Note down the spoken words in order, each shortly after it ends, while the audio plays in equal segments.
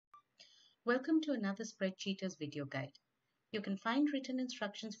Welcome to another Spreadsheeters video guide. You can find written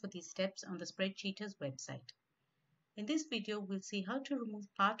instructions for these steps on the Spreadsheeters website. In this video, we'll see how to remove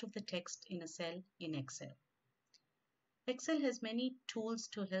part of the text in a cell in Excel. Excel has many tools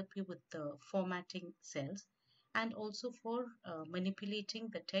to help you with the formatting cells and also for manipulating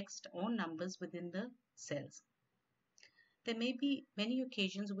the text or numbers within the cells. There may be many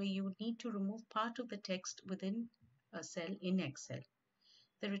occasions where you would need to remove part of the text within a cell in Excel.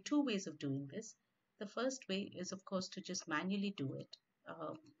 There are two ways of doing this. The first way is, of course, to just manually do it.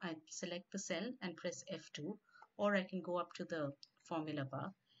 I select the cell and press F2, or I can go up to the formula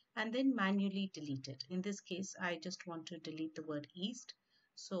bar and then manually delete it. In this case, I just want to delete the word East.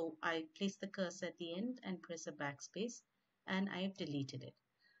 So I place the cursor at the end and press a backspace, and I have deleted it.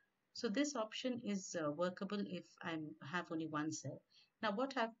 So this option is workable if I have only one cell. Now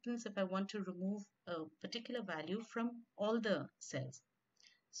what happens if I want to remove a particular value from all the cells?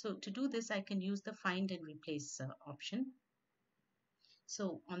 So to do this, I can use the find and replace option.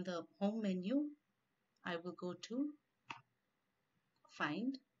 So on the home menu, I will go to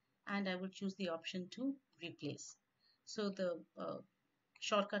find and I will choose the option to replace. So the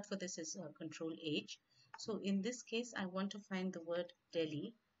shortcut for this is Control H. So in this case, I want to find the word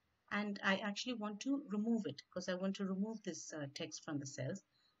Delhi and I actually want to remove it because I want to remove this text from the cells.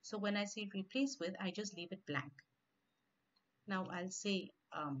 So when I say replace with, I just leave it blank. Now I'll say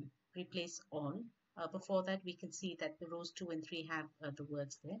replace all. Before that, we can see that the rows 2 and 3 have the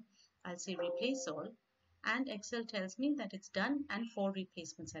words there. I'll say replace all, and Excel tells me that it's done and 4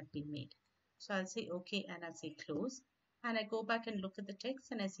 replacements have been made. So I'll say OK and I'll say close, and I go back and look at the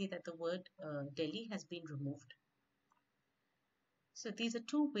text and I see that the word Delhi has been removed. So these are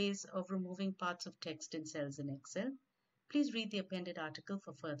two ways of removing parts of text in cells in Excel. Please read the appended article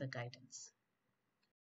for further guidance.